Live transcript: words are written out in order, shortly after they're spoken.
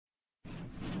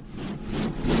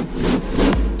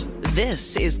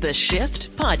This is the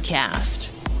Shift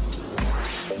Podcast.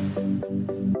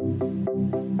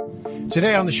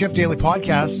 Today on the Shift Daily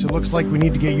Podcast, it looks like we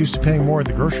need to get used to paying more at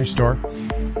the grocery store.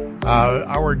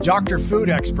 Our Dr. Food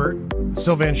expert,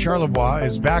 Sylvain Charlebois,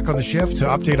 is back on the shift to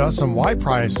update us on why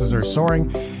prices are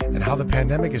soaring and how the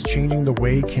pandemic is changing the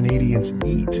way Canadians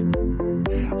eat.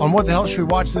 On What the Hell Should We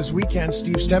Watch this weekend,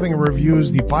 Steve Stebbinger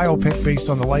reviews the biopic based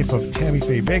on the life of Tammy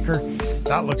Faye Baker.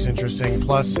 That looks interesting,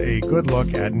 plus a good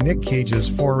look at Nick Cage's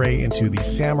foray into the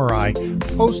samurai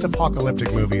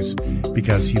post-apocalyptic movies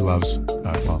because he loves,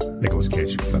 Nicolas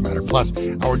Cage, for that matter. Plus,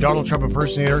 our Donald Trump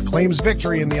impersonator claims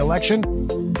victory in the election,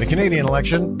 the Canadian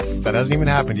election, that hasn't even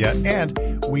happened yet,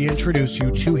 and we introduce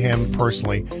you to him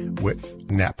personally with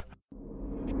Knep.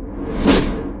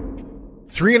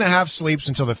 3.5 sleeps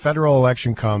until the federal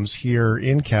election comes here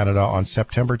in Canada on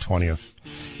September 20th,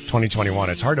 2021.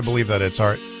 It's hard to believe that it's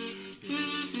our...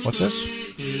 What's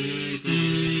this?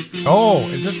 Oh,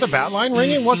 is this the bat line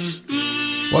ringing? What's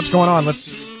going on? I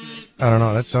don't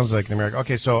know. That sounds like an American.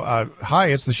 Okay, so hi,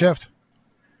 it's the Shift.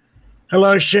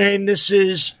 Hello, Shane. This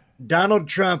is Donald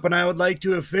Trump, and I would like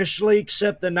to officially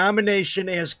accept the nomination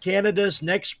as Canada's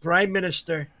next Prime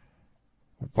Minister.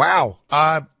 Wow.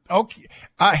 Okay.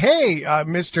 Hey,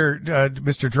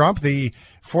 Mr. Trump, the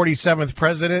 47th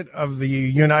President of the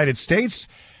United States.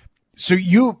 So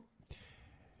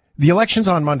the election's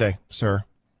on Monday, sir.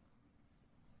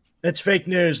 That's fake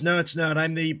news. No, it's not.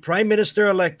 I'm the Prime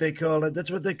Minister-elect, they call it. That's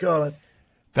what they call it.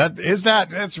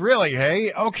 That's really,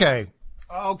 hey? Okay.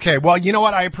 Well, you know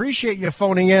what? I appreciate you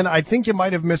phoning in. I think you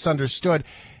might have misunderstood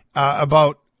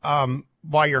about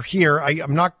why you're here.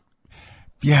 I'm not.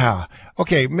 Yeah.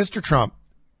 Okay, Mr. Trump,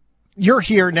 you're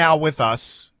here now with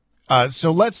us.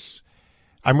 So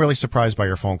I'm really surprised by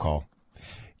your phone call.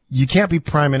 You can't be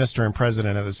prime minister and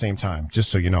president at the same time, just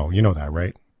so you know. You know that,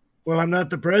 right? Well, I'm not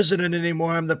the president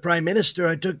anymore. I'm the prime minister.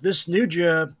 I took this new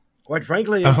job. Quite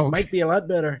frankly, it might be a lot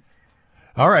better.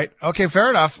 All right. Okay, fair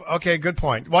enough. Okay, good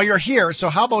point. While you're here, so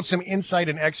how about some insight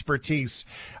and expertise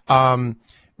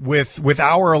with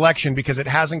our election, because it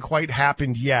hasn't quite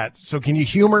happened yet. So can you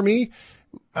humor me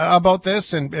about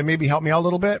this and maybe help me out a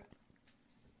little bit?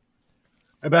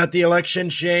 About the election,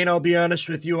 Shane, I'll be honest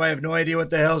with you. I have no idea what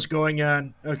the hell's going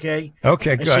on, okay?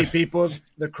 Okay, good. I see people,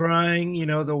 they're crying,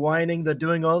 the whining, they're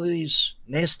doing all these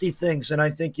nasty things. And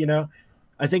I think,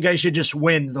 I should just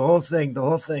win the whole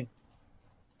thing.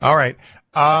 All right.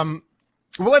 Well,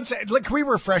 can we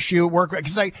refresh you,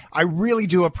 because I really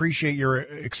do appreciate your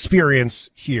experience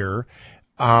here.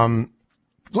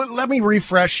 Let me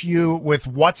refresh you with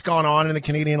what's gone on in the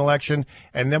Canadian election,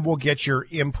 and then we'll get your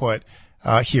input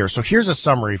here. So here's a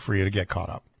summary for you to get caught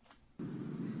up.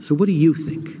 So what do you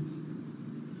think?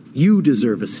 You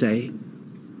deserve a say,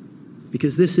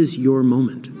 because this is your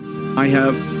moment. I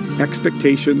have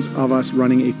expectations of us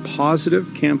running a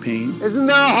positive campaign. Isn't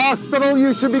there a hospital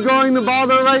you should be going to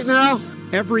bother right now?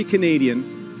 Every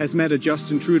Canadian has met a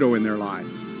Justin Trudeau in their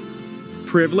lives.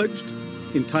 Privileged,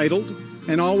 entitled,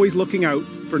 and always looking out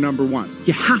for number one.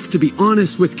 You have to be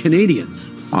honest with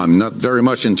Canadians. I'm not very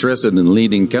much interested in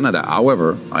leading Canada.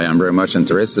 However, I am very much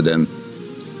interested in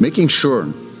making sure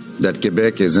that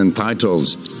Quebec is entitled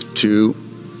to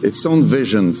its own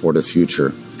vision for the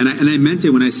future. And I meant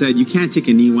it when I said you can't take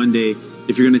a knee one day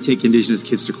if you're going to take Indigenous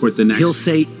kids to court the next. He'll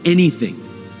say anything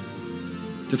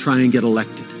to try and get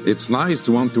elected. It's nice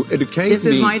to want to educate This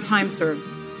is my time, sir.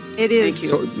 It is.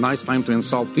 So nice time to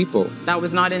insult people. That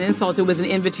was not an insult. It was an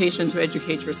invitation to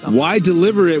educate yourself. Why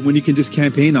deliver it when you can just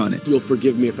campaign on it? You'll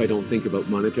forgive me if I don't think about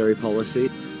monetary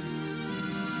policy.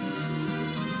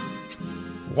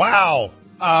 Wow.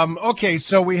 Okay,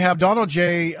 so we have Donald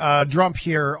J. Drump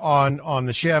here on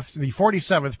the shift, the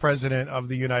 47th President of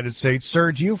the United States.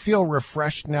 Sir, do you feel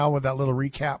refreshed now with that little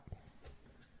recap?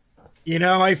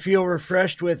 I feel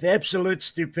refreshed with absolute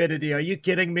stupidity. Are you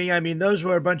kidding me? I mean, those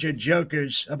were a bunch of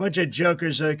jokers.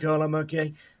 I call them,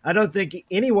 okay? I don't think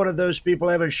any one of those people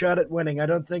have a shot at winning. I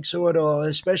don't think so at all,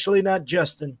 especially not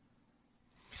Justin.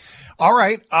 All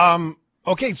right.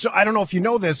 Okay, so I don't know if you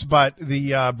know this, but the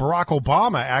Barack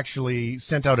Obama actually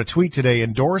sent out a tweet today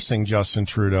endorsing Justin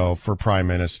Trudeau for Prime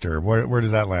Minister. Where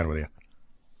does that land with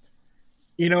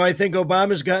you? I think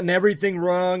Obama's gotten everything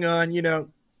wrong on,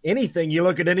 anything. You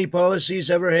look at any policy he's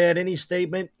ever had, any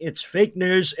statement, it's fake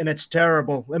news and it's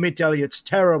terrible. Let me tell you, it's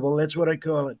terrible. That's what I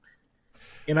call it.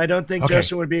 And I don't think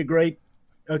Justin would be a great.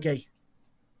 Okay.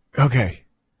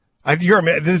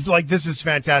 This is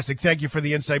fantastic. Thank you for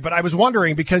the insight. But I was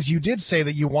wondering, because you did say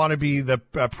that you want to be the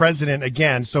president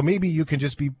again, so maybe you can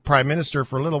just be prime minister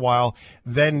for a little while,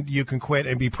 then you can quit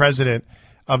and be president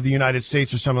of the United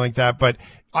States or something like that. But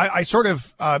I sort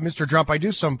of, Mr. Drump, I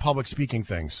do some public speaking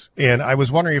things, and I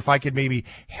was wondering if I could maybe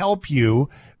help you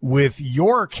with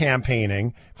your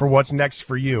campaigning for what's next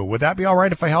for you. Would that be all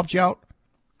right if I helped you out?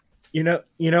 You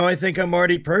know, I think I'm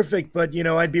already perfect, but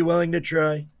I'd be willing to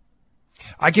try.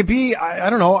 I could be, I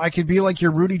don't know, I could be like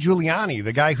your Rudy Giuliani,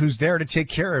 the guy who's there to take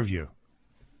care of you.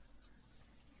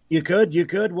 You could.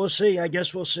 We'll see. I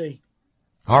guess we'll see.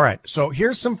 All right. So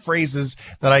here's some phrases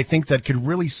that I think that could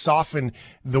really soften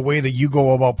the way that you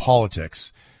go about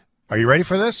politics. Are you ready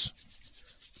for this?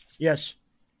 Yes.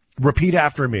 Repeat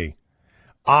after me.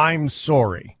 I'm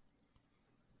sorry.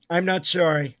 I'm not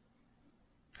sorry.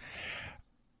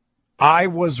 I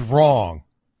was wrong.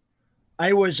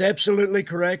 I was absolutely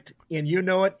correct, and you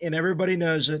know it, and everybody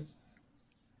knows it.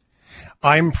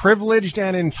 I'm privileged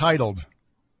and entitled.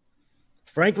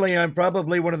 Frankly, I'm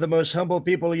probably one of the most humble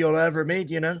people you'll ever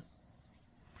meet,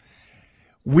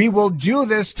 We will do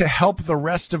this to help the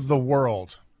rest of the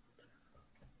world.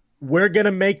 We're going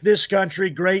to make this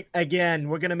country great again.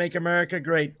 We're going to make America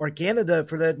great, or Canada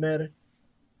for that matter.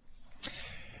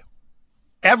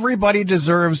 Everybody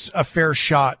deserves a fair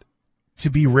shot to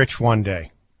be rich one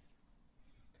day.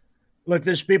 Look,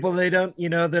 there's people they're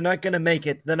not going to make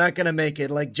it. They're not going to make it.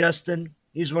 Like Justin,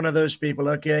 he's one of those people,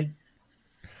 okay?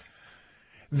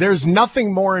 There's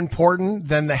nothing more important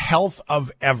than the health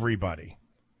of everybody.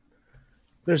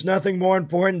 There's nothing more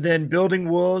important than building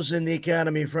walls in the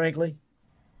economy, frankly.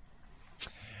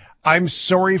 I'm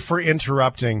sorry for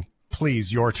interrupting.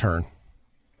 Please, your turn.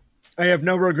 I have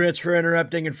no regrets for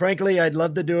interrupting, and frankly, I'd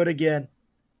love to do it again.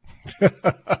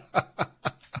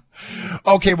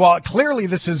 Okay, well, clearly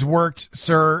this has worked,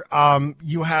 sir.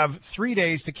 You have 3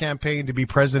 days to campaign to be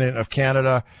president of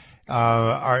Canada.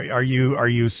 Are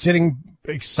you sitting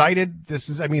excited?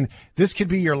 This could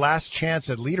be your last chance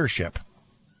at leadership.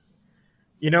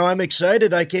 I'm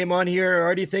excited. I came on here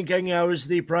already thinking I was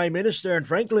the prime minister, and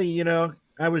frankly,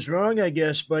 I was wrong, I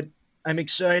guess, but I'm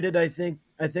excited. I think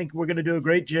we're going to do a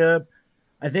great job.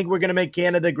 I think we're going to make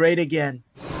Canada great again.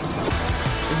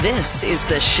 This is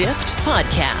the Shift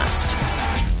Podcast.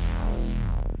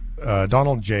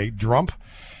 Tonald Drump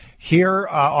here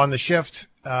on the Shift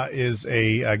is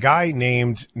a guy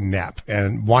named Knep,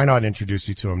 and why not introduce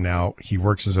you to him now? He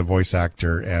works as a voice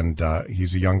actor, and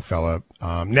he's a young fella.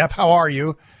 Knep, how are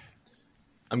you?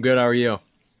 I'm good. How are you?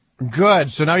 Good.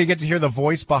 So now you get to hear the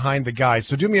voice behind the guy.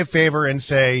 So do me a favor and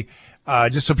say,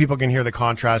 just so people can hear the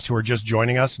contrast who are just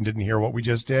joining us and didn't hear what we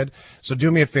just did. So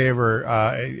do me a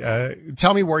favor.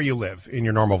 Tell me where you live in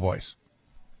your normal voice.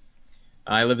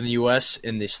 I live in the U.S.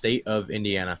 in the state of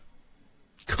Indiana.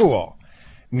 Cool.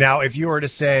 Now, if you were to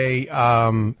say,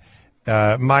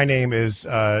 my name is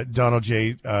Donald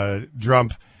J.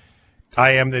 Drump,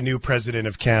 I am the new president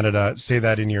of Canada. Say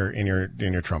that in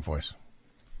your Trump voice.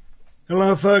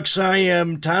 Hello, folks. I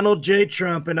am Tonald J.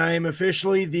 Trump, and I am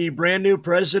officially the brand new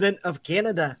president of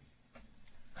Canada.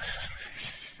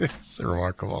 It's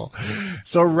remarkable.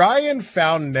 So Ryan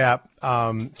found Knep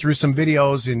through some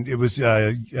videos, and it was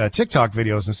TikTok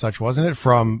videos and such, wasn't it?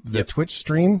 From the Twitch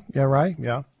stream. Yeah, right?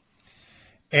 Yeah.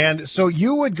 And so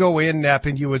you would go in, Knep,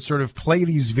 and you would sort of play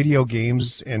these video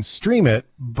games and stream it,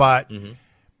 but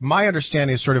my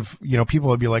understanding is sort of, people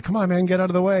would be like, come on, man, get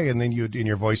out of the way. And then in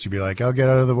your voice, you'd be like, I'll get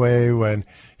out of the way when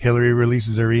Hillary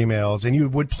releases her emails. And you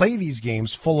would play these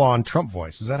games full on Trump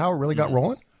voice. Is that how it really got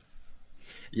rolling?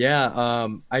 Yeah.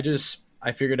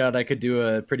 I figured out I could do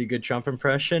a pretty good Trump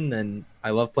impression, and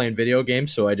I love playing video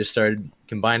games. So I just started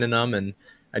combining them, and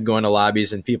I'd go into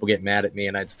lobbies and people get mad at me,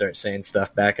 and I'd start saying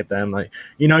stuff back at them. Like,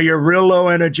 you're real low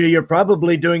energy. You're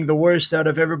probably doing the worst out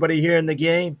of everybody here in the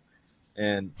game.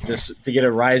 And just to get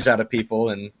a rise out of people,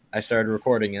 and I started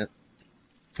recording it.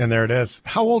 And there it is.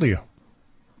 How old are you?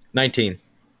 19.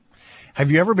 Have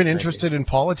you ever been interested in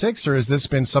politics, or has this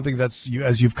been something that's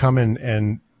as you've come in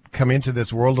and come into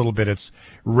this world a little bit, it's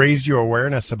raised your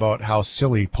awareness about how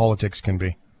silly politics can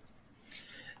be?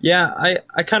 Yeah,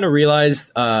 I kind of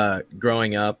realized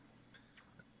growing up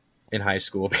in high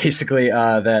school, basically,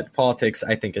 that politics,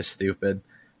 I think, is stupid.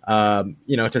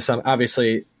 To some,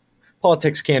 obviously,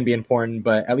 politics can be important,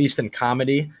 but at least in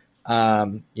comedy,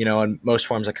 in most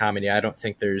forms of comedy, I don't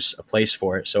think there's a place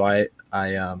for it. So I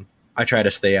try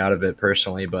to stay out of it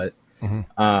personally, but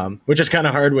which is kind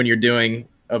of hard when you're doing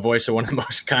a voice of one of the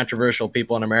most controversial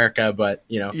people in America. But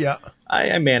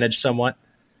I manage somewhat.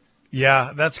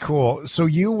 Yeah, that's cool. So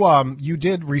you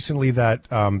did recently that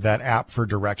app for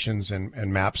directions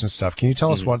and maps and stuff. Can you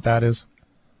tell us what that is?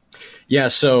 Yeah,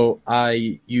 so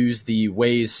I use the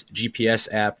Waze GPS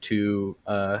app to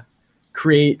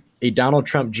create a Donald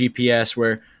Trump GPS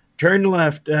where turn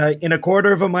left in a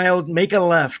quarter of a mile, make a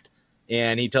left,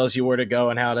 and he tells you where to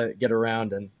go and how to get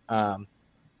around. And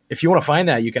if you want to find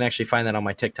that, you can actually find that on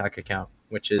my TikTok account,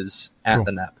 which is at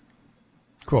the Knep.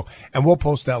 Cool. And we'll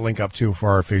post that link up too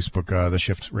for our Facebook, the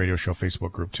Shift Radio Show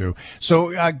Facebook group too.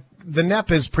 So the Knep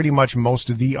is pretty much most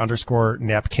of the _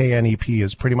 Knep, KNEP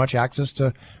is pretty much access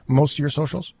to most of your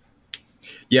socials?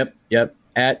 Yep.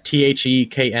 At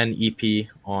THEKNEP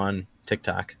on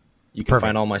TikTok. You can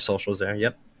find all my socials there.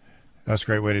 Yep. That's a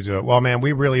great way to do it. Well, man,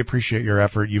 we really appreciate your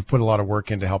effort. You've put a lot of work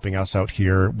into helping us out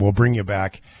here. We'll bring you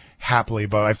back happily,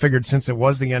 but I figured since it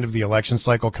was the end of the election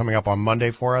cycle coming up on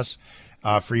Monday for us,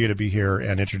 for you to be here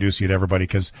and introduce you to everybody,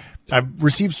 because I've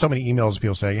received so many emails of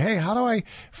people saying, hey, how do I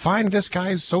find this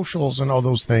guy's socials and all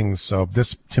those things? So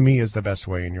this, to me, is the best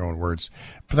way, in your own words.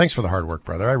 But thanks for the hard work,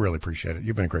 brother. I really appreciate it.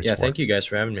 You've been a great support. Thank you guys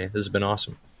for having me. This has been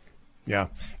awesome. Yeah.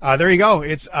 There you go.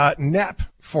 It's Knep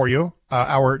for you,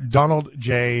 our Donald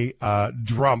J.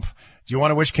 Drump. Do you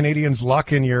want to wish Canadians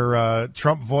luck in your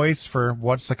Trump voice for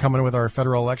what's coming with our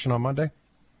federal election on Monday?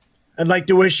 I'd like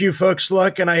to wish you folks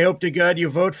luck, and I hope to God you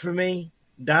vote for me,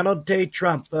 Donald J.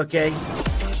 Trump, okay?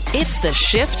 It's the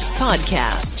Shift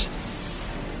Podcast.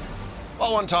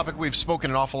 Well, one topic we've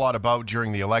spoken an awful lot about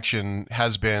during the election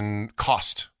has been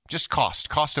cost. Just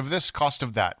cost of this, cost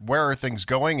of that. Where are things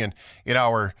going? And in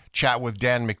our chat with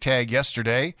Dan McTagg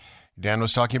yesterday, Dan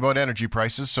was talking about energy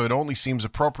prices, so it only seems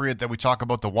appropriate that we talk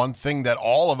about the one thing that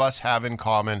all of us have in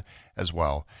common as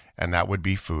well, and that would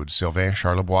be food. Sylvain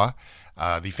Charlebois,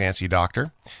 the fancy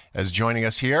doctor, is joining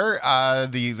us here.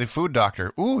 The food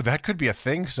doctor. Ooh, that could be a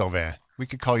thing, Sylvain. We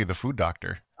could call you the food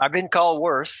doctor. I've been called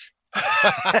worse.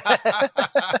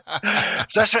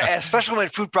 especially when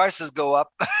food prices go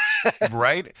up.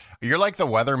 Right? You're like the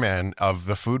weatherman of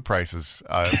the food prices.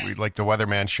 Like the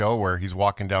weatherman show where he's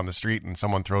walking down the street and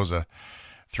someone throws a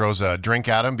drink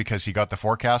at him because he got the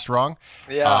forecast wrong.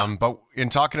 Yeah. But in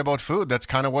talking about food, that's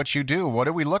kind of what you do. What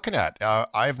are we looking at?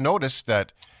 I've noticed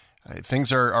that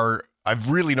things are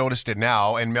I've really noticed it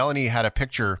now. And Melanie had a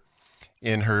picture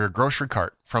in her grocery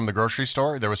cart from the grocery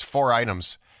store. There was 4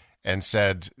 items and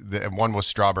said that one was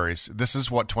strawberries. This is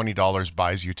what $20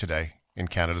 buys you today in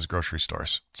Canada's grocery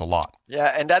stores. It's a lot.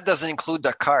 Yeah, and that doesn't include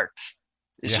the cart.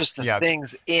 It's just the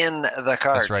things in the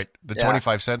cart. That's right. The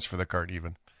 25 cents for the cart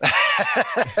even.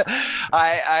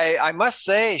 I must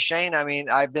say, Shane, I mean,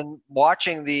 I've been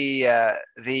watching the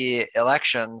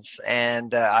elections,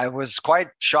 and I was quite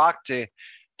shocked to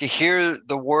hear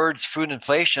the words food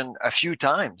inflation a few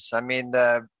times. I mean,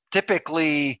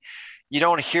 typically you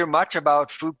don't hear much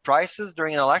about food prices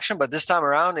during an election, but this time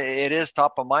around, it is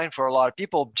top of mind for a lot of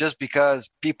people, just because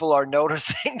people are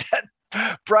noticing that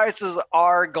prices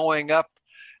are going up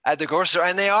at the grocery store,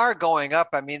 and they are going up.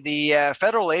 I mean, the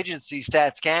federal agency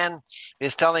StatsCan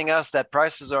is telling us that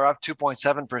prices are up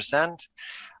 2.7%.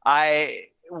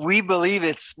 We believe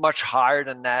it's much higher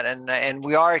than that, and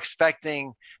we are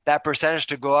expecting that percentage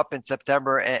to go up in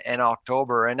September and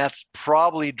October, and that's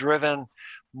probably driven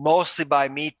mostly by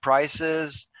meat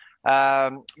prices.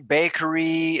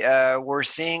 Bakery, we're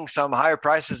seeing some higher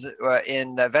prices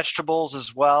in vegetables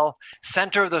as well.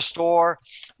 Center of the store,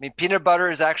 I mean, peanut butter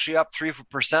is actually up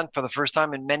 3% for the first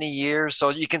time in many years. So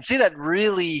you can see that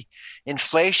really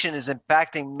inflation is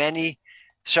impacting many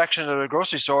sections of the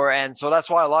grocery store, and so that's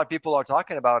why a lot of people are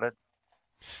talking about it.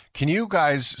 Can you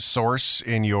guys source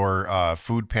in your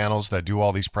food panels that do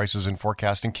all these prices and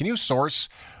forecasting? Can you source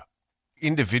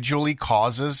individually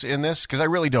causes in this? Because I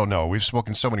really don't know. We've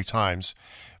spoken so many times,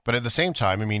 but at the same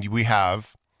time, I mean, we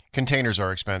have containers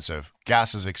are expensive,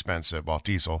 gas is expensive, well,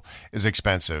 diesel is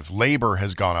expensive, labor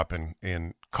has gone up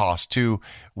in cost too,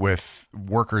 with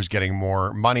workers getting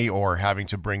more money or having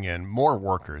to bring in more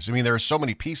workers. I mean, there are so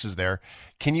many pieces there.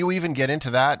 Can you even get into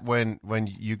that when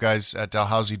you guys at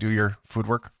Dalhousie do your food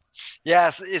work?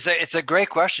 Yes, it's a great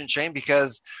question, Shane,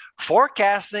 because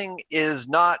forecasting is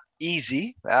not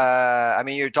easy. I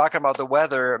mean, you're talking about the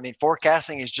weather. I mean,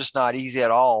 forecasting is just not easy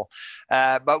at all.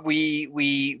 But we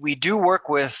do work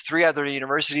with 3 other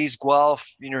universities, Guelph,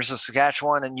 University of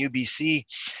Saskatchewan, and UBC.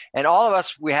 And all of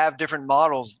us, we have different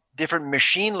models, different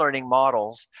machine learning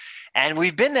models. And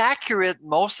we've been accurate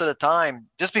most of the time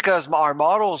just because our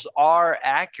models are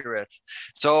accurate.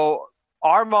 So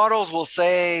our models will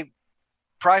say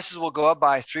prices will go up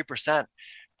by 3%.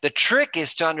 The trick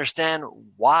is to understand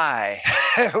why.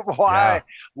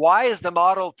 Why is the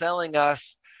model telling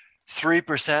us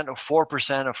 3% or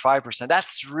 4% or 5%?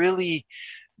 That's really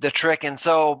the trick. And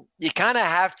so you kind of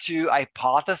have to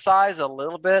hypothesize a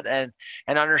little bit and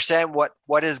understand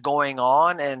what is going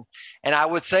on. And I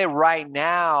would say right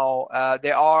now,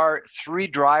 there are 3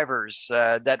 drivers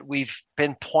that we've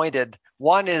pinpointed.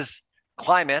 One is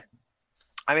climate.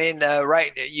 I mean,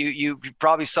 right. You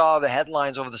probably saw the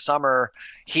headlines over the summer: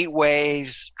 heat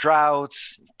waves,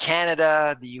 droughts,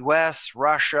 Canada, the U.S.,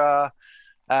 Russia,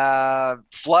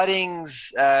 floods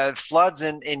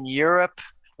in Europe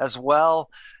as well.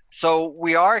 So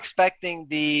we are expecting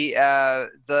we are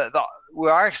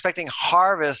expecting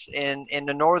harvest in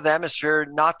the northern hemisphere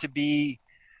not to be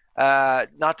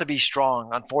strong,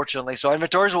 unfortunately. So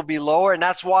inventories will be lower, and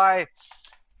that's why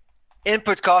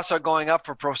input costs are going up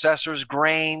for processors,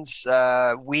 grains,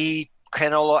 wheat,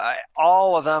 canola.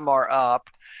 All of them are up.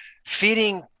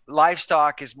 Feeding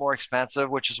livestock is more expensive,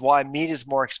 which is why meat is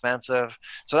more expensive.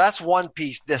 So that's one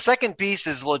piece. The second piece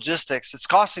is logistics. It's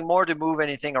costing more to move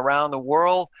anything around the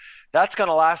world. That's going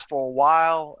to last for a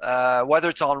while, whether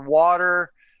it's on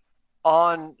water,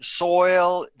 on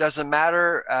soil, doesn't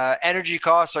matter. Energy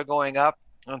costs are going up.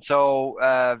 And so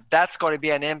that's going to be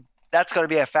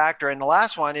a factor. And the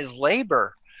last one is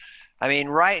labor. I mean,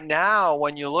 right now,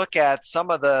 when you look at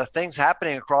some of the things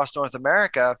happening across North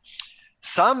America,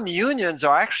 some unions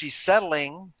are actually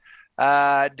settling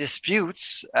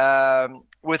disputes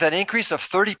with an increase of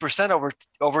 30%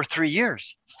 over 3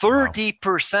 years.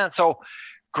 30%. So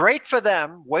great for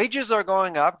them. Wages are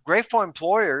going up. Great for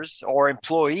employers or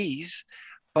employees.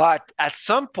 But at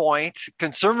some point,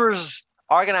 consumers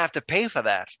are going to have to pay for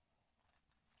that.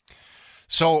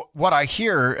 So what I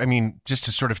hear, I mean, just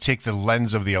to sort of take the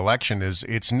lens of the election, is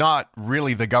it's not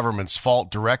really the government's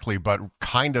fault directly, but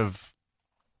kind of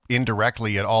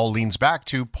indirectly it all leans back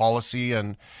to policy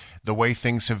and the way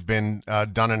things have been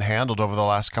done and handled over the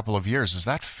last couple of years. Is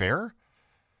that fair?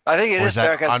 I think it is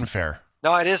fair. Is that unfair?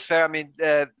 No, it is fair. I mean,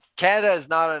 Canada is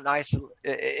not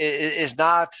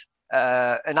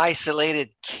an isolated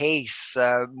case.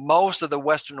 Most of the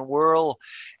Western world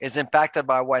is impacted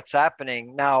by what's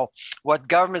happening. Now, what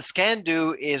governments can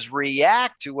do is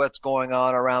react to what's going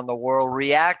on around the world,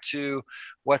 react to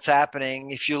what's happening.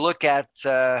 If you look at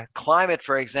climate,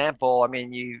 for example, I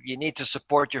mean, you need to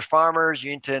support your farmers.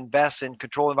 You need to invest in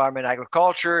controlled environment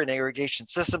agriculture and irrigation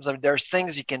systems. I mean, there's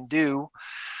things you can do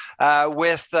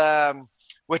with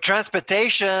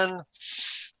transportation.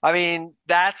 I mean,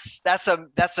 that's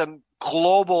a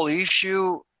global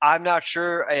issue. I'm not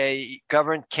sure a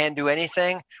government can do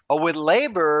anything, but with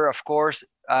labor, of course,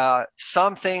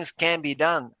 some things can be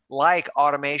done, like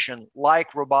automation,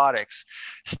 like robotics,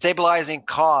 stabilizing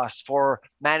costs for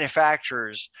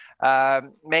manufacturers,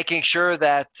 making sure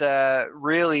that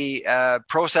really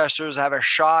processors have a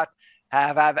shot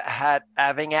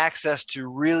having access to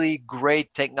really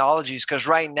great technologies. Because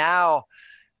right now,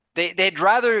 they'd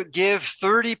rather give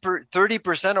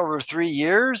 30% over 3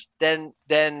 years than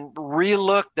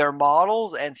relook their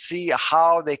models and see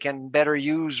how they can better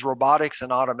use robotics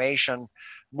and automation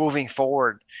moving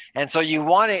forward. And so you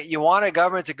want a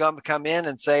government to come in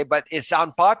and say, but it's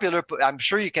unpopular. I'm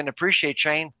sure you can appreciate,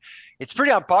 Shane, it's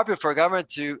pretty unpopular for a government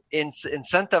to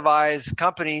incentivize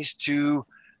companies to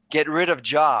get rid of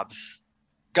jobs.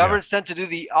 Governments tend to do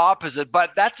the opposite,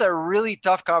 but that's a really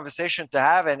tough conversation to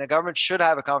have, and the government should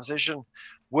have a conversation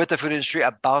with the food industry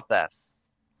about that.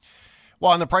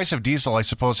 Well, and the price of diesel, I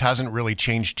suppose, hasn't really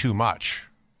changed too much,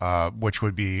 which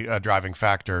would be a driving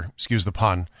factor, excuse the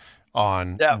pun,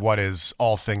 on what is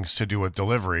all things to do with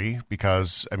delivery,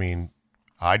 because, I mean,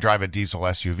 I drive a diesel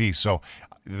SUV, so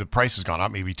the price has gone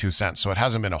up maybe 2 cents, so it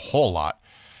hasn't been a whole lot.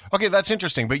 Okay, that's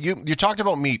interesting. But you talked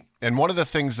about meat, and one of the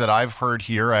things that I've heard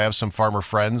here, I have some farmer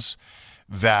friends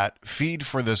that feed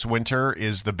for this winter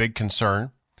is the big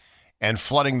concern, and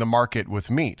flooding the market with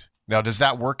meat. Now, does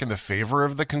that work in the favor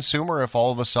of the consumer if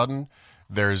all of a sudden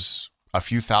there's a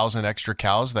few thousand extra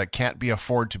cows that can't be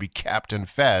afford to be kept and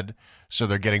fed, so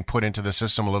they're getting put into the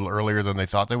system a little earlier than they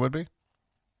thought they would be?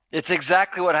 It's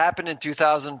exactly what happened in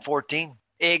 2014.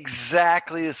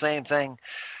 Exactly the same thing.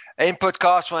 Input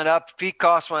costs went up, feed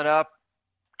costs went up.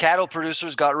 Cattle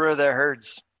producers got rid of their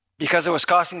herds because it was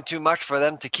costing too much for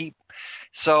them to keep.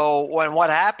 So what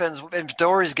happens,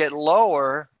 inventories get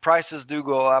lower, prices do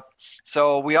go up.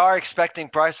 So we are expecting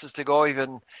prices to go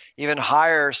even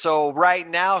higher. So right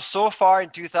now, so far in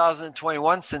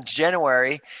 2021, since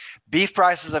January, beef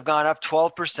prices have gone up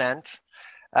 12%.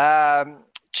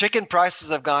 Chicken prices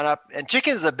have gone up, and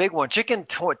chicken is a big one. Chicken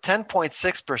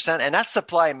 10.6%, and that's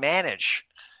supply managed.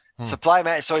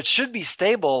 So it should be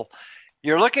stable.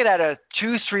 You're looking at a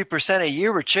 2-3% a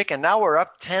year with chicken. Now we're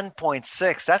up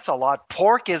 10.6. That's a lot.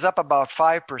 Pork is up about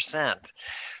 5%.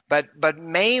 But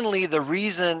mainly the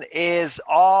reason is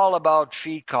all about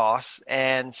feed costs.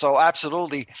 And so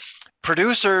absolutely,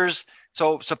 producers,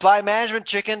 so supply management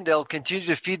chicken, they'll continue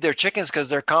to feed their chickens because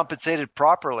they're compensated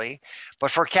properly. But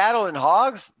for cattle and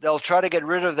hogs, they'll try to get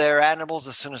rid of their animals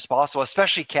as soon as possible,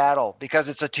 especially cattle, because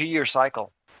it's a 2-year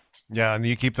cycle. Yeah, and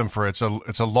you keep them for it's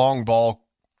a long ball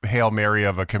Hail Mary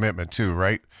of a commitment too,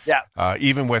 right? Yeah.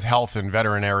 Even with health and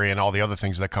veterinary and all the other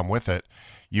things that come with it,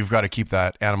 you've got to keep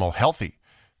that animal healthy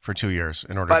for 2 years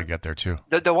in order to get there too.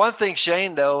 The one thing,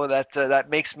 Shane, though, that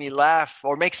makes me laugh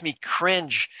or makes me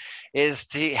cringe is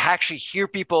to actually hear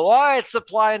people, oh, it's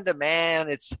supply and demand.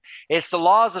 It's the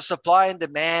laws of supply and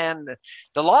demand.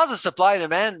 The laws of supply and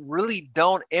demand really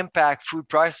don't impact food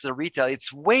prices at retail.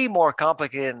 It's way more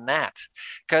complicated than that.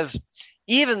 Because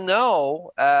even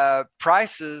though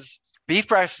beef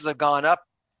prices have gone up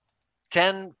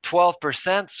 10,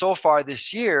 12% so far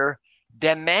this year,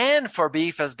 demand for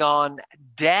beef has gone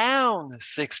down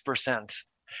 6%.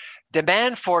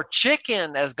 Demand for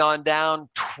chicken has gone down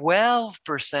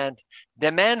 12%.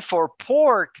 Demand for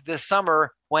pork this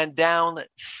summer went down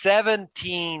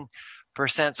 17%.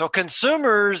 So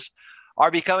consumers are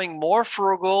becoming more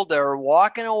frugal. They're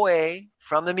walking away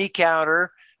from the meat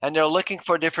counter and they're looking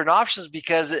for different options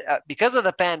because of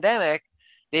the pandemic.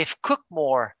 They've cooked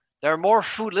more. They're more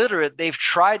food literate. They've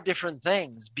tried different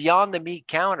things beyond the meat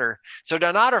counter. So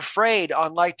they're not afraid,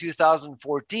 unlike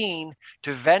 2014,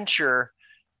 to venture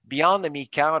beyond the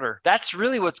meat counter. That's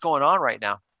really what's going on right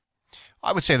now.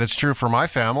 I would say that's true for my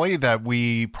family, that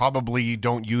we probably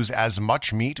don't use as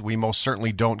much meat. We most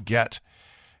certainly don't get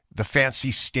the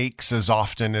fancy steaks as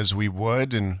often as we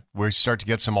would, and we start to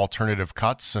get some alternative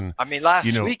cuts. And I mean,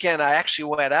 last weekend I actually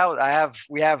went out.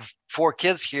 We have 4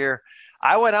 kids here.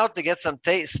 I went out to get some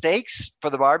steaks for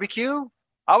the barbecue.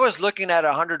 I was looking at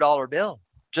 $100 bill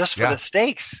just for the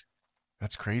steaks.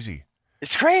 That's crazy.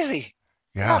 It's crazy.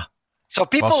 Yeah. So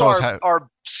people are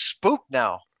spooked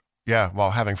now. Yeah,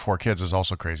 well, having 4 kids is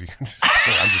also crazy.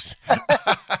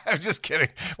 I'm just kidding.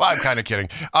 Well, I'm kind of kidding.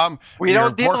 We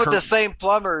don't deal with the same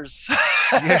plumbers.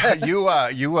 Yeah,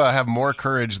 you have more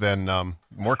courage than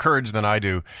I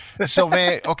do,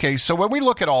 Sylvain. Okay, so when we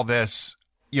look at all this,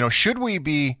 should we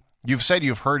be? You've said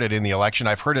you've heard it in the election.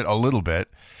 I've heard it a little bit,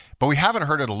 but we haven't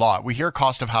heard it a lot. We hear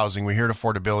cost of housing, we hear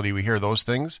affordability, we hear those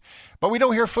things, but we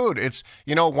don't hear food. It's,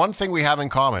 one thing we have in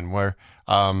common where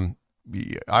I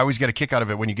always get a kick out of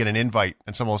it when you get an invite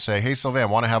and someone will say, hey, Sylvain, I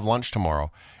want to have lunch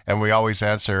tomorrow. And we always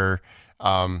answer,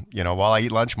 well, I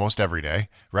eat lunch most every day,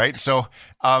 right? So,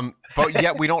 but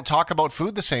yet we don't talk about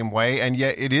food the same way, and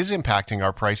yet it is impacting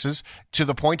our prices to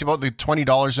the point about the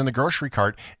 $20 in the grocery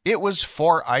cart. It was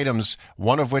 4 items,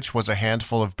 one of which was a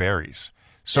handful of berries.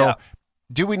 So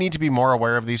do we need to be more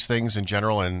aware of these things in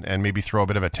general and maybe throw a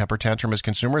bit of a temper tantrum as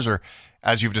consumers? Or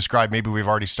as you've described, maybe we've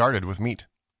already started with meat?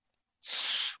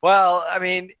 Well, I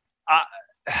mean,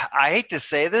 I hate to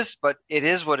say this, but it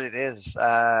is what it is.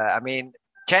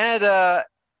 Canada,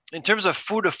 in terms of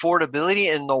food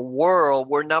affordability in the world,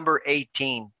 we're number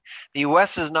 18. The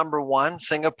US is number 1.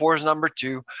 Singapore is number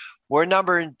 2. We're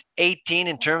number 18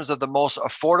 in terms of the most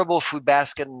affordable food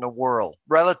basket in the world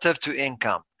relative to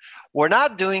income. We're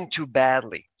not doing too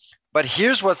badly. But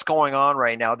here's what's going on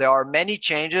right now. There are many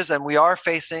changes, and we are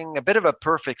facing a bit of a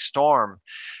perfect storm.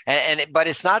 But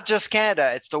it's not just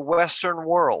Canada; it's the Western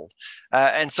world,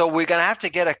 and so we're going to have to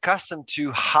get accustomed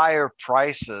to higher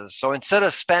prices. So instead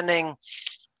of spending,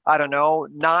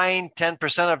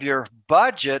 9-10% of your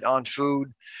budget on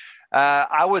food,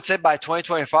 I would say by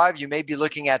 2025 you may be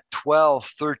looking at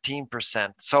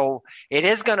 12-13%. So it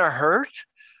is going to hurt.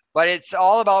 But it's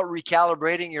all about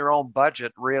recalibrating your own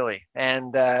budget, really.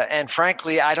 And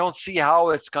frankly, I don't see how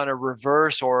it's going to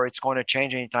reverse or it's going to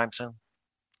change anytime soon.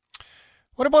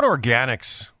 What about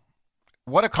organics?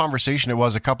 What a conversation it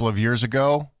was a couple of years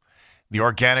ago. The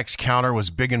organics counter was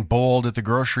big and bold at the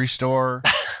grocery store.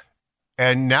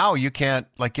 And now you can't,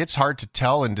 it's hard to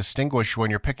tell and distinguish when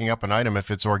you're picking up an item if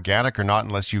it's organic or not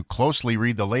unless you closely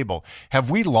read the label.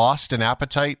 Have we lost an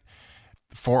appetite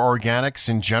for organics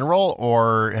in general,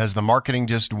 or has the marketing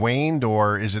just waned,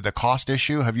 or is it the cost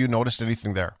issue? Have you noticed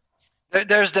anything there?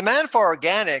 There's demand for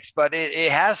organics, but it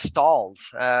has stalled.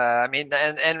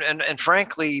 And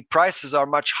frankly, prices are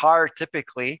much higher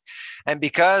typically. And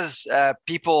because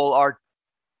people are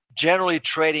generally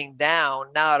trading down,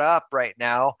 not up right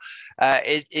now,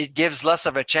 it gives less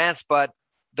of a chance. But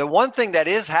the one thing that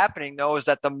is happening, though, is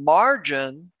that the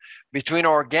margin between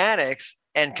organics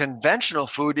and conventional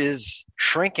food is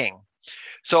shrinking.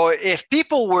 So if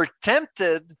people were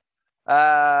tempted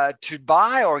to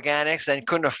buy organics and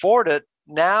couldn't afford it,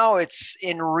 now it's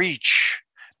in reach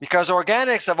because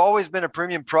organics have always been a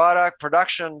premium product.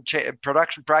 Production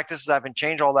practices haven't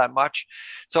changed all that much.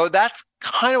 So that's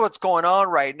kind of what's going on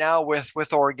right now with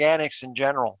organics in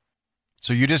general.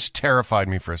 So you just terrified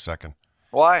me for a second.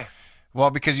 Why? Well,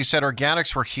 because you said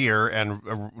organics were here and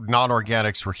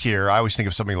non-organics were here. I always think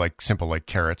of something simple like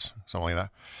carrots, something like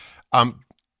that.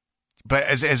 But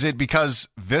is it because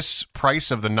this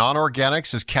price of the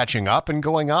non-organics is catching up and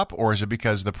going up, or is it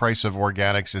because the price of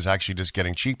organics is actually just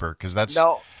getting cheaper? Because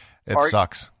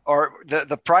sucks. Or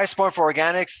the price point for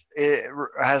organics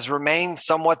has remained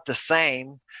somewhat the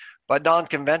same, but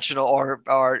non-conventional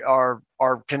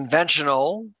or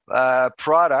conventional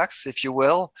products, if you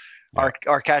will,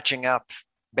 are catching up.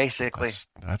 Basically,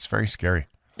 that's very scary.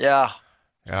 Yeah.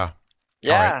 All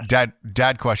right.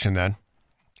 Dad question then.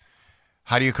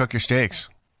 How do you cook your steaks?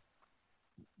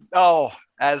 Oh,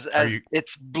 as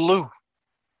it's blue.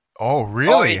 Oh,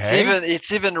 really?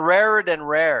 It's even rarer than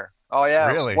rare. Oh, yeah.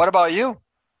 Really? What about you?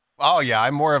 Oh, yeah.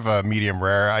 I'm more of a medium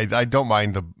rare. I don't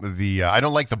mind the I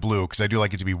don't like the blue because I do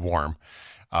like it to be warm.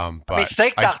 But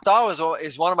steak tartare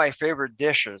is one of my favorite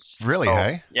dishes. Really?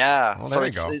 Hey? Yeah. Well, there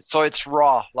you go. So it's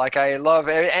raw. Like I love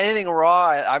anything raw.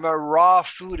 I'm a raw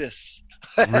foodist.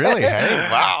 Really? Hey,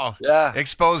 wow. Yeah.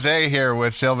 Expose here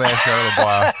with Sylvain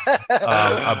Charlebois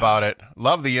about it.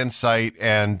 Love the insight.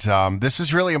 And this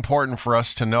is really important for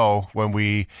us to know when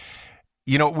we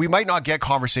might not get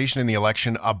conversation in the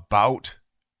election about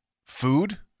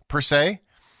food per se,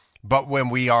 but when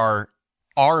we are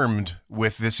armed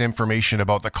with this information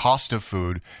about the cost of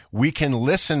food, we can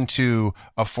listen to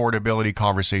affordability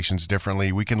conversations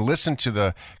differently. We can listen to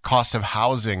the cost of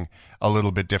housing a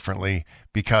little bit differently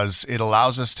because it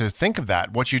allows us to think of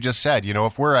that. What you just said,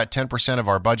 if we're at 10% of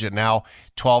our budget now,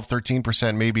 12,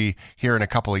 13% maybe here in a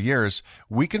couple of years,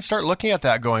 we can start looking at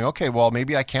that going, okay, well,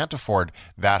 maybe I can't afford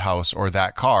that house or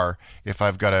that car if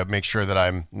I've got to make sure that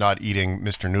I'm not eating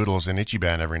Mr. Noodles and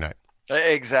Ichiban every night.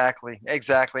 Exactly.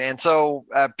 And so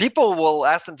people will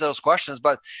ask themselves questions,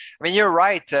 but I mean, you're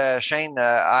right, Shane.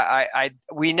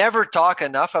 We never talk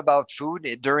enough about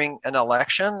food during an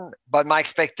election, but my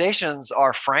expectations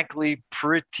are frankly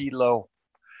pretty low.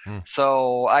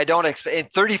 So I don't expect in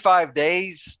 35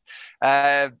 days,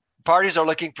 parties are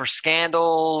looking for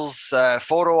scandals,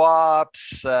 photo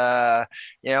ops.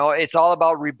 It's all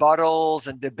about rebuttals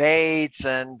and debates,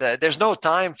 and there's no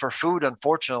time for food,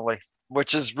 unfortunately.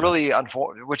 Which is really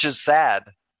which is sad.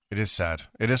 It is sad.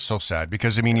 It is so sad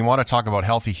because you want to talk about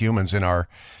healthy humans in our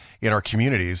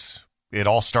communities. It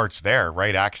all starts there,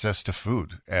 right? Access to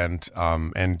food and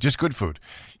just good food.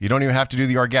 You don't even have to do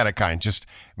the organic kind. Just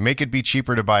make it be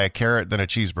cheaper to buy a carrot than a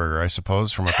cheeseburger, I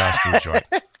suppose, from a fast food joint.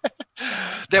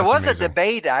 There was a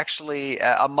debate actually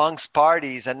amongst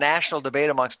parties, a national debate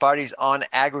amongst parties on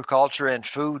agriculture and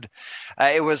food.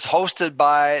 It was hosted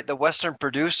by the Western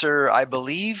Producer, I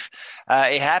believe.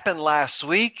 It happened last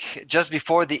week, just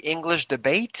before the English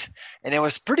debate, and it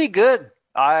was pretty good.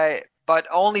 But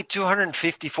only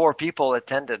 254 people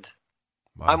attended.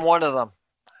 Wow. I'm one of them.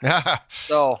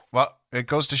 So, well, it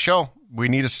goes to show we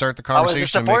need to start the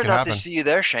conversation and make it happen. I was disappointed not to see you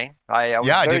there, Shane.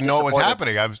 I didn't know it was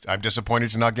happening. I'm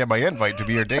disappointed to not get my invite to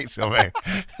be your date, Sylvain.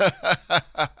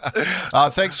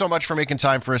 Thanks so much for making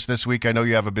time for us this week. I know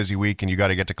you have a busy week and you got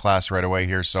to get to class right away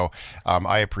here, so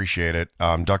I appreciate it.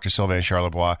 Dr. Sylvain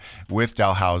Charlebois with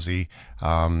Dalhousie,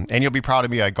 and you'll be proud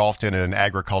of me. I golfed in an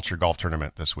agriculture golf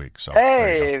tournament this week. So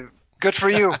hey, good for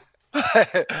you.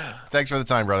 Thanks for the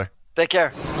time, brother. Take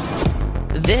care.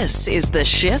 This is the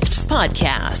Shift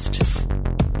Podcast.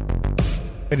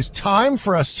 It is time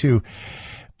for us to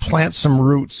plant some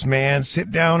roots, man.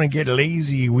 Sit down and get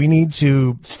lazy. We need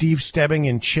to Steve Stebbing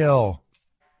and chill.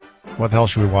 What the hell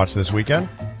should we watch this weekend?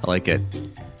 I like it.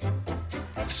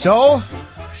 So,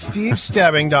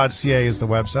 stevestebbing.ca is the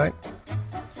website.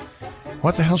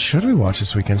 What the hell should we watch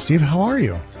this weekend? Steve, how are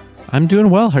you? I'm doing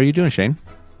well. How are you doing, Shane?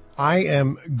 I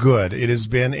am good. It has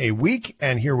been a week,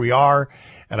 and here we are.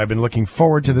 And I've been looking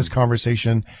forward to this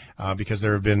conversation because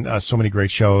there have been so many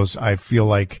great shows. I feel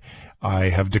like I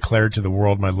have declared to the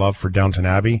world my love for Downton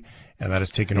Abbey, and that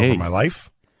has taken over my life.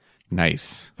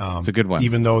 Nice. It's a good one.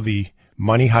 Even though the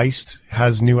Money Heist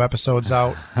has new episodes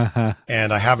out,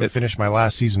 and I haven't finished my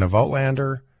last season of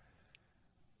Outlander.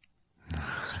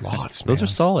 It's lots, man. Those are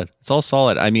solid. It's all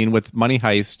solid. I mean, with Money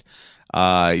Heist,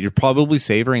 you're probably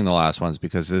savoring the last ones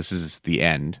because this is the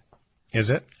end. Is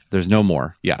it? There's no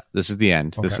more. Yeah, this is the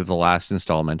end. Okay. This is the last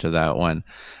installment of that one.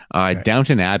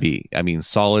 Downton Abbey. I mean,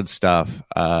 solid stuff.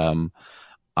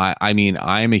 I mean,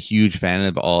 I'm a huge fan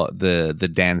of all the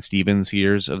Dan Stevens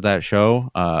years of that show.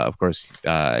 Of course,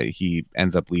 he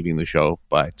ends up leaving the show,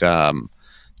 but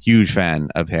huge fan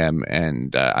of him.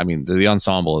 And I mean, the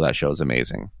ensemble of that show is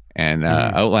amazing. And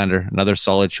Outlander, another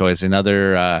solid choice,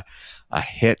 another a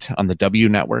hit on the W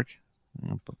Network.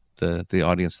 The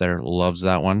audience there loves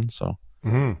that one. So.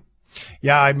 Mm-hmm.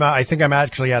 Yeah, I think I'm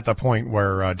actually at the point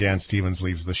where Dan Stevens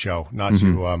leaves the show. Not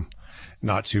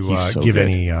not to So give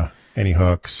good. any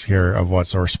hooks here of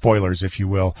or spoilers, if you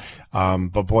will.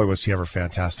 But boy, was he ever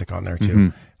fantastic on there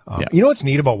too. Yeah. You know what's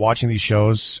neat about watching these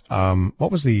shows?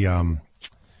 What was the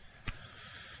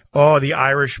the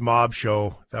Irish mob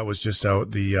show that was just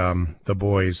out? The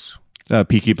boys,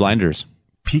 Peaky Blinders.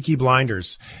 Peaky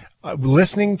Blinders.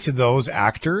 Listening to those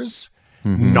actors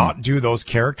not do those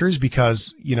characters,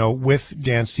 because, you know, with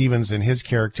Dan Stevens and his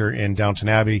character in Downton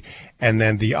Abbey, and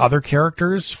then the other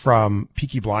characters from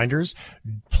Peaky Blinders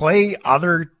play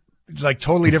other, like,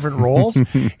 totally different roles.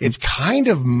 It's kind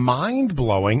of mind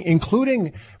blowing,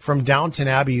 including from Downton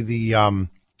Abbey, the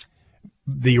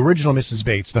original Mrs.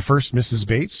 Bates, the first Mrs.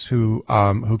 Bates, who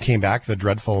came back, the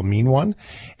dreadful mean one.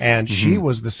 And she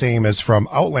was the same as from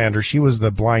Outlander. She was the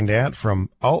blind aunt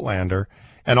from Outlander,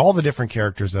 and all the different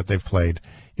characters that they've played.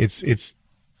 It's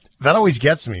that always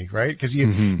gets me, right? Because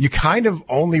you kind of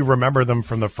only remember them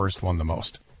from the first one the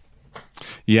most.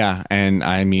 Yeah. And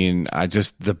I mean,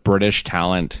 just the British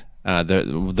talent,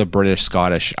 the British,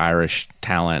 Scottish, Irish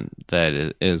talent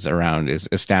that is around is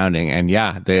astounding. And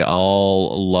yeah, they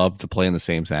all love to play in the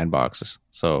same sandboxes.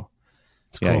 So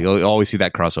yeah, cool. You'll always see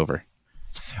that crossover.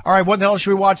 All right, what the hell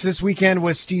should we watch this weekend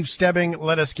with Steve Stebbing?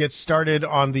 Let us get started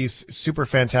on these super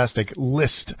fantastic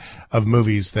list of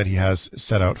movies that he has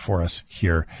set out for us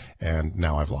here. And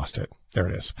now I've lost it. There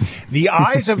it is. The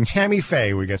Eyes of Tammy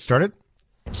Faye. We get started.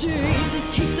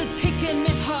 Jesus keeps a taking me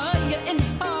higher and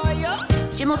higher.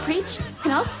 Jim will preach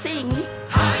and I'll sing.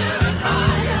 Higher and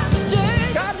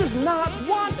higher. God does not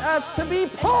want us to be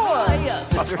poor.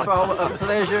 Waterfall of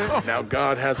pleasure. Now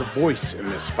God has a voice in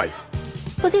this fight.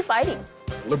 Who's he fighting?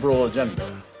 Liberal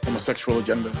agenda, homosexual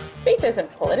agenda. Faith isn't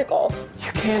political.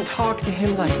 You can't talk to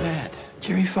him like that.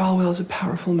 Jerry Falwell's a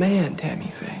powerful man, Tammy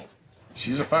Faye.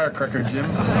 She's a firecracker, Jim.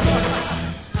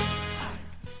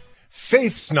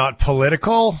 Faith's not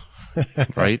political.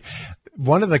 Right.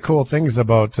 One of the cool things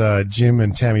about Jim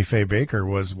and Tammy Faye Baker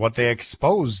was what they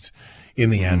exposed in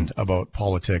the end about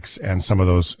politics and some of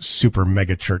those super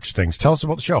mega church things. Tell us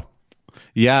about the show.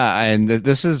 Yeah, and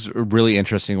this is a really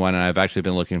interesting one, and I've actually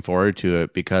been looking forward to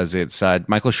it because it's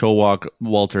Michael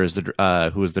Showalter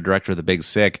is who is the director of The Big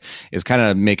Sick, is kind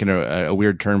of making a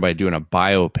weird turn by doing a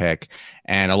biopic,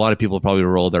 and a lot of people probably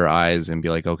roll their eyes and be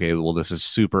like, okay, well, this is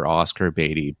super Oscar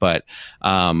baity, but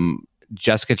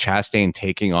Jessica Chastain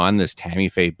taking on this Tammy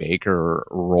Faye Baker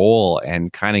role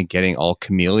and kind of getting all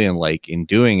chameleon-like in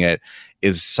doing it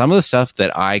is some of the stuff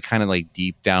that I kind of like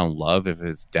deep down love if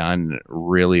it's done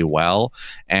really well.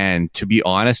 And to be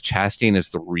honest, Chastain is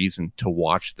the reason to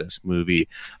watch this movie.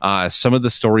 Some of the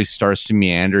story starts to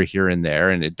meander here and there,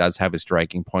 and it does have its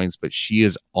striking points, but she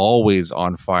is always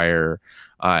on fire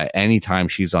anytime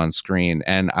she's on screen.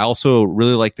 And I also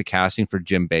really like the casting for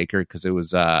Jim Baker because it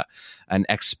was an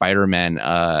ex-Spider-Man,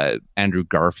 Andrew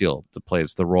Garfield, that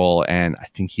plays the role, and I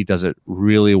think he does it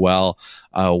really well.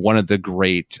 One of the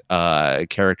great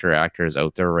character actors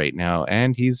out there right now,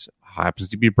 and he's happens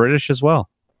to be British as well.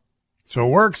 So it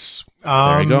works.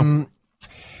 There you go.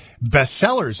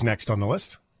 Bestsellers next on the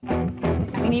list.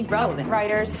 We need relevant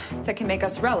writers that can make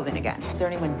us relevant again. Is there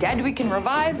anyone dead we can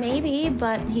revive? Maybe,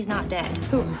 but he's not dead.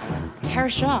 Who?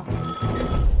 Harris Shaw.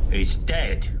 He's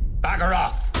dead. Bugger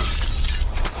off.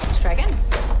 Let's try again.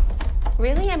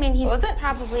 Really? I mean, he's What was it?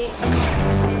 probably...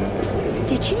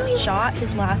 Did you know he shot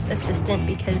his last assistant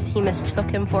because he mistook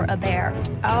him for a bear?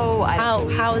 Oh, I don't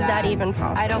believe How is that that even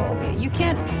possible? I don't believe it. You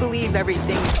can't believe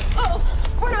everything. Oh,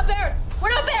 we're not bears! We're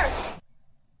not bears!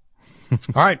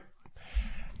 All right.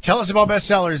 Tell us about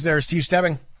bestsellers there, Steve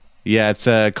Stebbing. Yeah, it's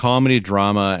a comedy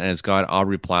drama, and it's got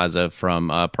Aubrey Plaza from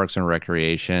Parks and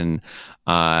Recreation,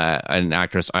 an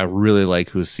actress I really like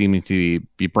who's seeming to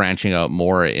be branching out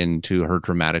more into her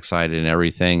dramatic side and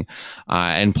everything,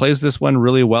 and plays this one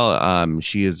really well.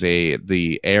 She is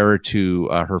the heir to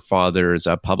her father's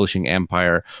publishing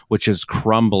empire, which is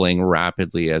crumbling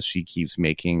rapidly as she keeps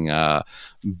making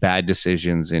bad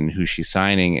decisions in who she's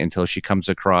signing until she comes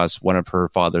across one of her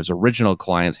father's original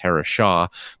clients, Harris Shaw,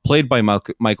 played by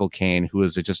Michael Caine, who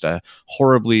is just a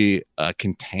horribly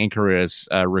cantankerous,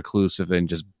 reclusive, and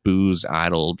just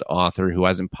booze-addled author who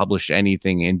hasn't published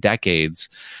anything in decades.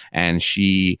 And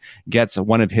she gets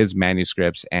one of his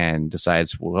manuscripts and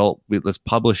decides, well, let's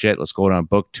publish it. Let's go on a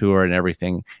book tour and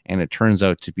everything. And it turns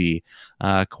out to be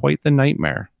quite the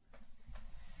nightmare.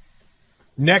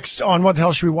 Next on What the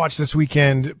Hell Should We Watch This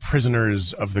Weekend?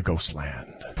 Prisoners of the Ghostland.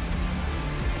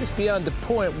 Just beyond the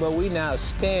point where we now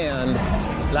stand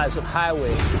lies a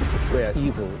highway where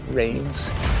evil reigns.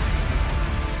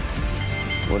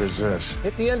 What is this?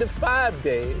 At the end of 5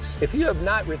 days, if you have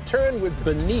not returned with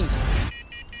Bernice,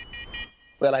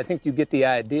 well, I think you get the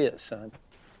idea, son.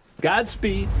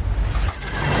 Godspeed.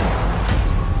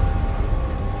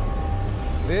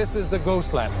 This is the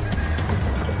Ghost Land,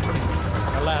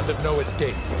 a land of no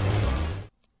escape.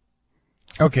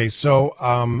 Okay, so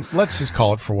let's just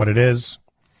call it for what it is.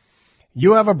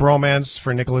 You have a bromance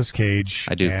for Nicolas Cage.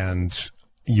 I do. And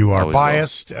you are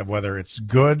biased, whether it's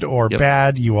good or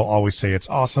bad. You will always say it's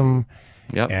awesome.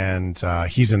 Yep. And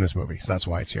he's in this movie. So that's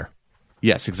why it's here.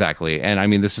 Yes, exactly. And I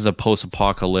mean, this is a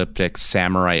post-apocalyptic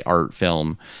samurai art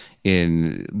film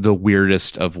in the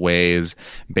weirdest of ways.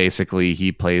 Basically,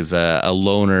 he plays a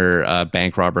loner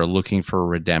bank robber looking for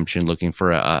redemption, looking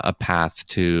for a path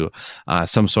to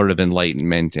some sort of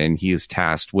enlightenment. And he is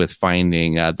tasked with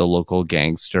finding the local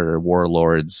gangster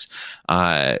warlord's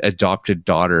adopted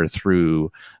daughter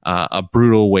through a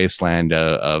brutal wasteland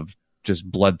of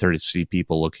just bloodthirsty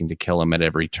people looking to kill him at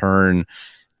every turn.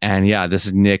 And yeah, this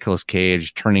is Nicolas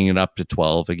Cage turning it up to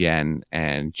 12 again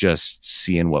and just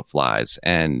seeing what flies.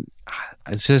 And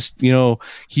it's just, you know,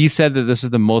 he said that this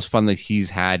is the most fun that he's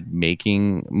had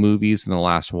making movies in the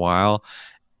last while.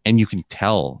 And you can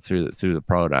tell through the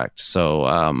product.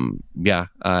 So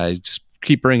just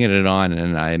keep bringing it on.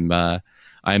 And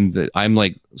I'm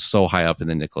like so high up in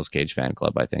the Nicolas Cage fan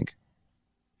club, I think.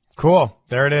 Cool.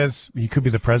 There it is. You could be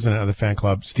the president of the fan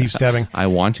club. Steve Stebbing. I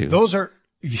want to. Those are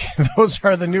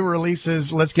the new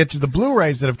releases. Let's get to the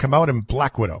Blu-rays that have come out in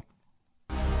Black Widow.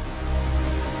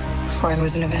 Before I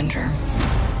was an Avenger,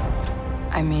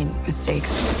 I made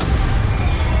mistakes.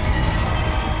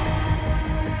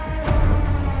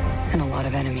 And a lot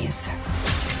of enemies.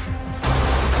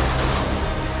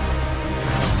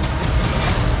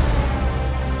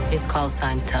 His call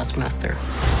sign's Taskmaster.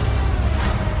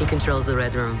 He controls the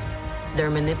Red Room. They're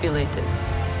manipulated,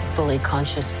 fully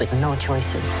conscious, but no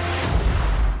choices.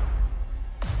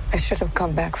 I should have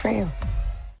come back for you.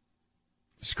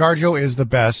 ScarJo is the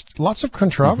best. Lots of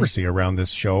controversy around this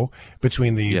show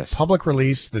between the public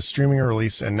release, the streaming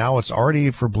release, and now it's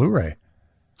already for Blu-ray.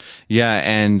 Yeah,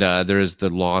 and there is the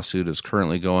lawsuit is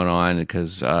currently going on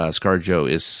because ScarJo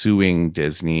is suing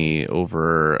Disney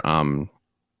over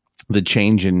the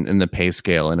change in the pay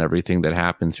scale and everything that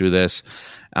happened through this.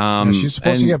 She's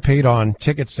supposed to get paid on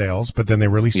ticket sales, but then they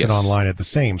released it online at the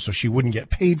same, so she wouldn't get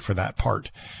paid for that part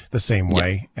the same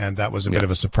way, and that was a bit of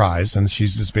a surprise. And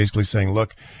she's just basically saying,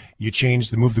 "Look, you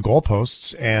moved the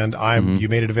goalposts, and you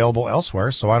made it available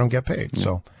elsewhere, so I don't get paid."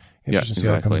 So interesting to see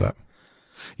how it comes up.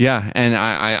 Yeah, and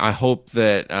I hope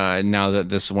that now that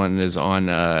this one is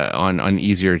on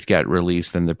easier to get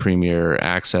release than the premiere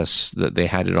access that they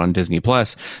had it on Disney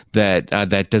Plus, that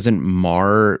doesn't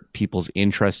mar people's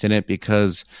interest in it,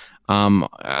 because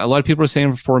a lot of people are saying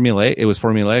it was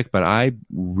formulaic, but I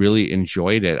really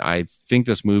enjoyed it. I think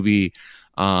this movie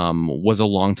was a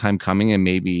long time coming, and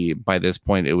maybe by this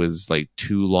point it was like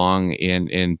too long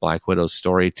in Black Widow's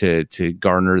story to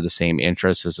garner the same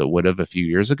interest as it would have a few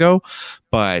years ago.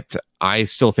 But I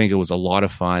still think it was a lot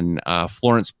of fun.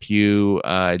 Florence Pugh,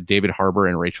 David Harbour,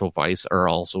 and Rachel Weisz are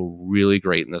also really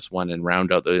great in this one and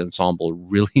round out the ensemble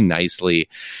really nicely.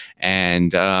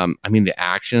 And I mean, the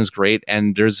action is great.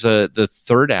 And there's the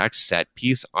third act set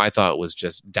piece I thought was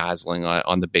just dazzling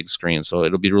on the big screen. So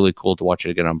it'll be really cool to watch it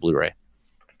again on Blu-ray.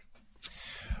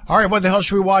 All right, what the hell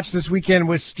should we watch this weekend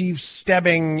with Steve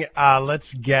Stebbing?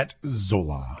 Let's get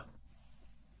Zola.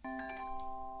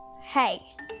 Hey,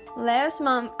 last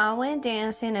month I went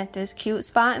dancing at this cute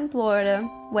spot in Florida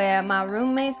where my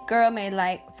roommate's girl made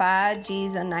like 5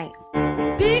 G's a night.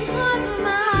 Because of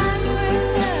my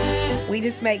We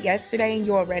just met yesterday and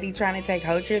you're already trying to take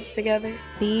whole trips together?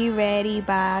 Be ready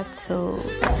by 2.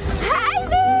 Hey,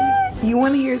 bitch! You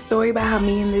want to hear a story about how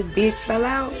me and this bitch fell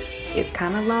out? It's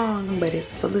kind of long, but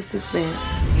it's full of suspense.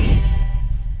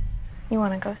 You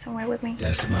want to go somewhere with me?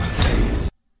 That's my place.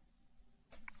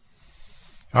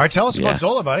 All right, tell us about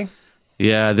Zola, buddy.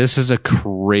 Yeah, this is a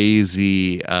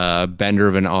crazy bender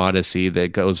of an odyssey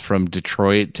that goes from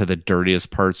Detroit to the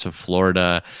dirtiest parts of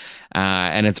Florida.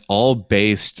 And it's all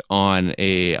based on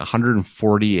a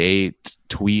 148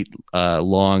 tweet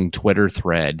long Twitter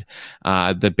thread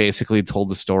that basically told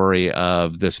the story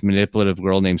of this manipulative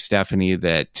girl named Stephanie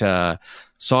that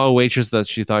saw a waitress that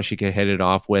she thought she could hit it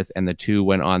off with, and the two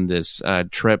went on this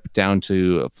trip down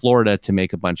to Florida to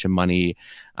make a bunch of money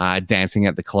dancing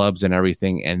at the clubs and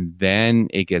everything. And then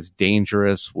it gets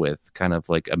dangerous with kind of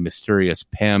like a mysterious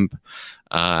pimp,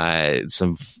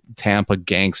 some Tampa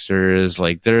gangsters.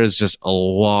 Like, there is just a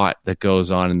lot that goes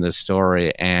on in this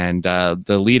story. And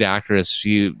the lead actress,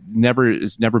 she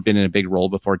has never been in a big role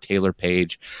before. Taylor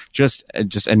Page just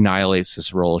annihilates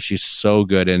this role. She's so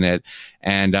good in it.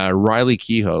 And Riley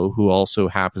Keough, who also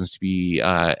happens to be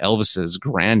Elvis's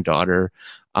granddaughter,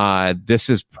 this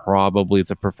is probably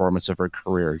the performance of her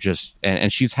career. Just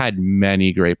and she's had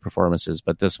many great performances,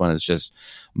 but this one is just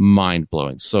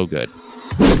mind-blowing. So good.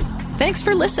 Thanks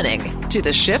for listening to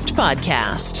the Shift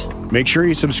Podcast. Make sure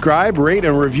you subscribe, rate,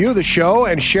 and review the show,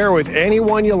 and share with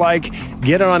anyone you like.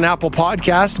 Get it on Apple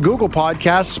Podcasts, Google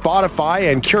Podcasts,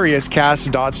 Spotify, and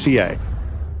CuriousCast.ca.